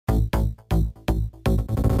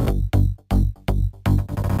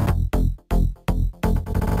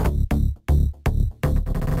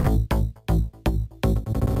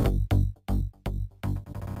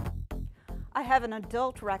have an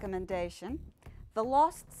adult recommendation, The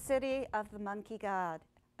Lost City of the Monkey God,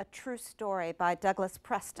 a true story by Douglas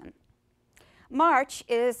Preston. March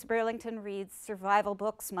is Burlington Reads Survival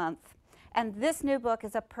Books Month, and this new book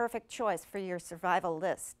is a perfect choice for your survival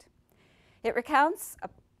list. It recounts a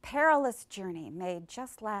perilous journey made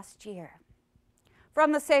just last year.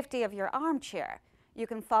 From the safety of your armchair, you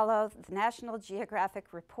can follow the National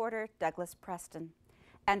Geographic reporter Douglas Preston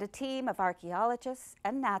and a team of archaeologists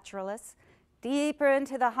and naturalists deeper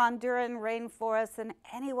into the Honduran rainforest than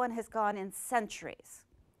anyone has gone in centuries.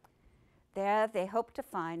 There they hope to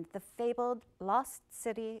find the fabled lost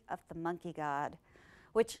city of the monkey god,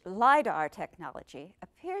 which LiDAR technology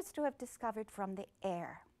appears to have discovered from the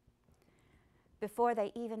air. Before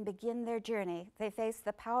they even begin their journey, they face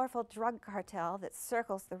the powerful drug cartel that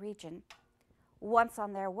circles the region. Once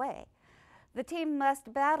on their way, the team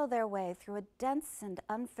must battle their way through a dense and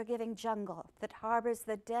unforgiving jungle that harbors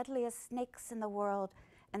the deadliest snakes in the world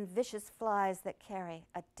and vicious flies that carry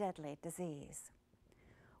a deadly disease.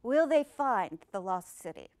 Will they find the lost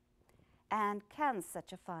city? And can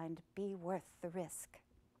such a find be worth the risk?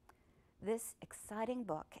 This exciting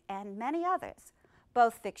book and many others,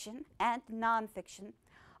 both fiction and nonfiction,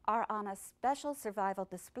 are on a special survival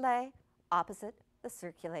display opposite the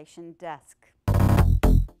circulation desk.